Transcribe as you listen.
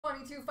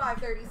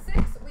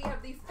22,536. We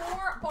have the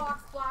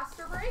 4-box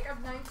blaster break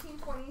of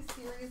 1920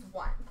 Series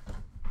 1.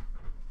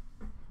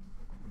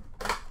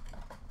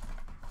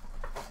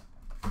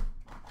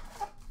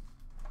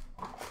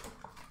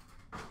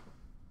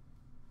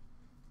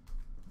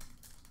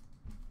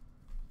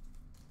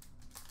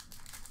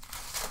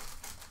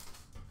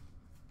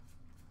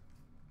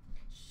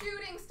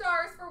 Shooting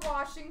Stars for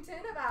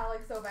Washington of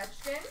Alex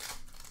Ovechkin.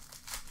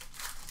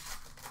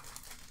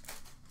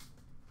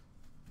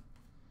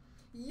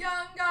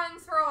 Young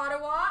Guns for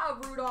Ottawa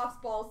of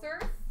Rudolph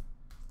Balcers.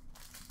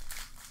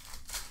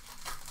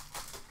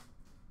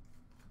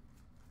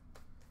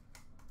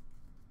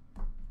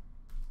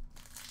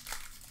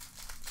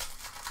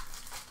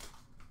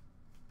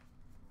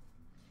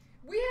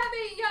 We have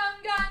a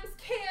Young Guns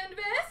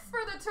canvas for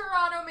the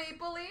Toronto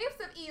Maple Leafs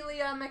of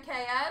Ilya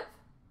Mikheyev.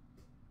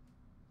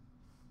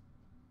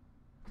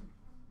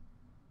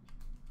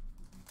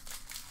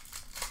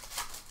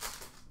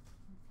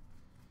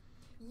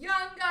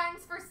 Young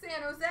Guns for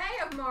San Jose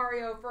of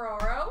Mario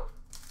Ferraro.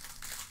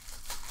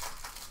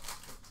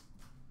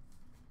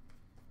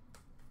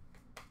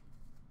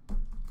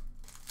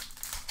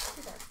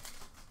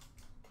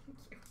 Thank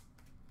you.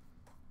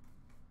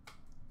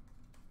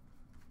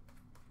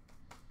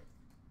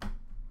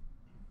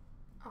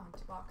 On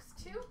to box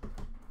 2.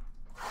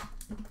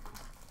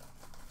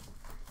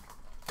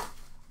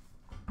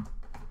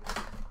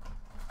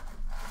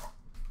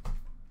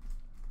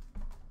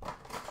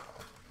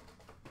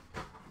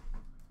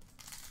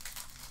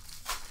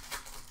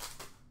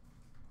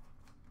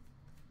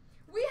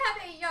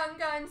 Young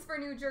Guns for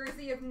New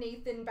Jersey of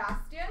Nathan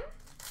Bastian.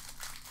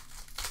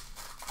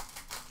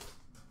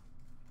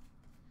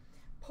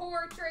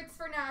 Portraits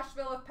for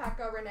Nashville of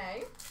Pekka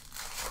Rinne.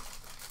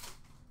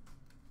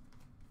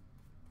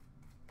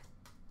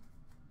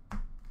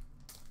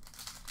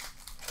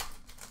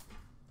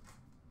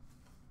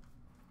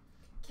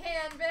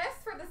 Canvas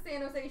for the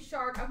San Jose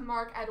Shark of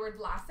Marc-Edouard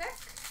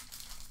Vlasic.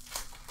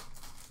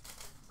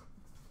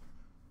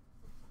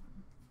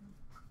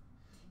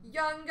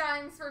 Young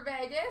Guns for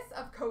Vegas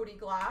of Cody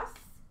Glass.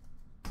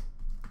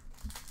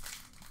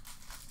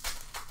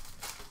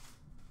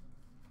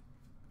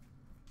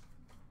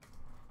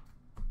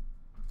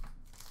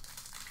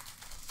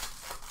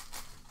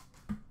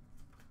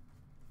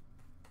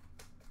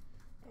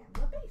 And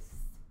the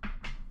base.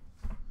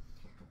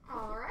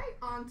 All right,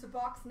 on to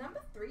box number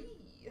 3.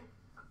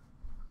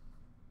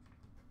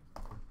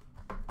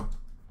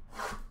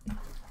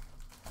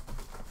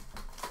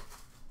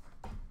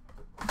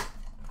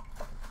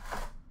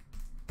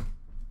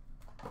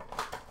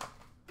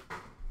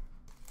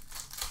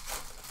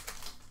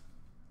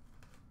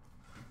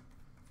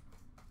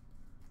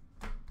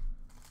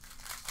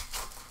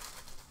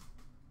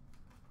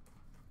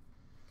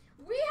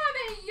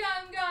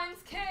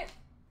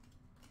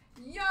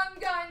 Young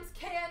Guns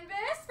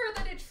canvas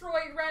for the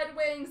Detroit Red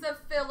Wings of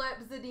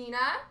Philip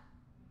Zadina.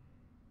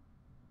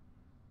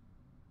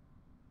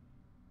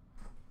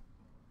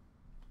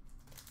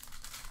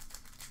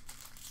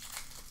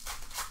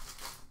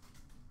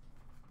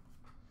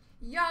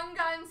 Young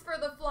Guns for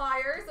the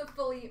Flyers of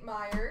Philippe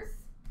Myers.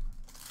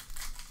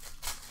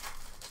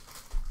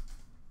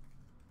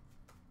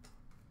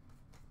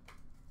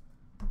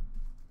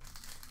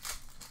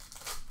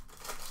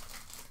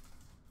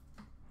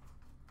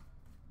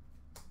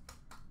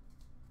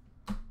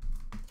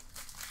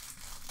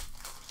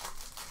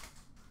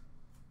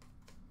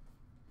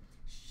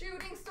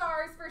 Shooting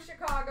Stars for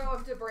Chicago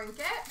of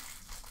DeBrincat.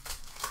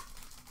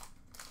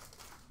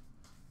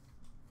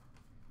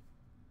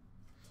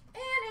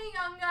 And a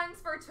Young Guns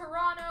for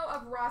Toronto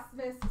of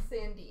Rasmus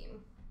Sandin.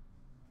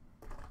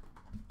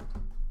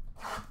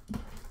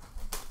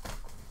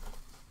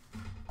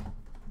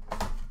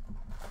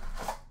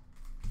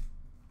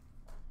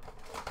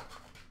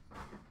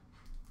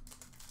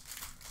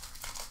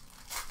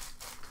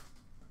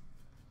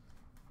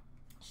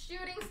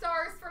 Shooting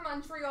Stars for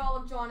Montreal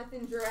of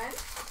Jonathan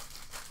Drouin.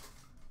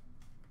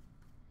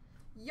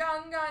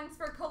 Young Guns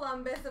for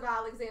Columbus of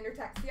Alexander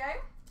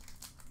Texier.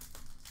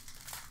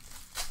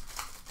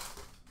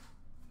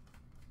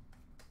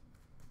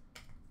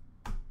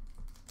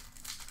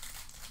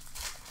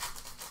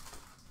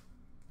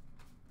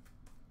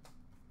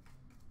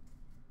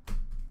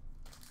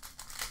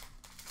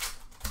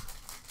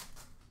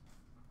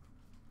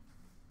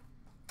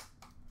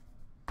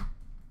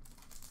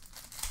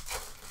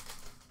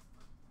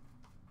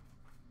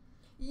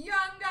 Young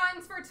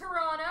Guns for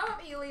Toronto of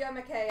Ilya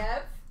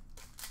Mikheyev.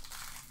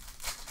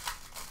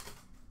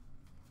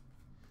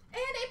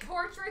 And a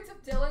Portraits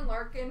of Dylan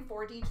Larkin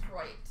for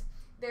Detroit.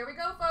 There we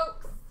go,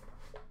 folks.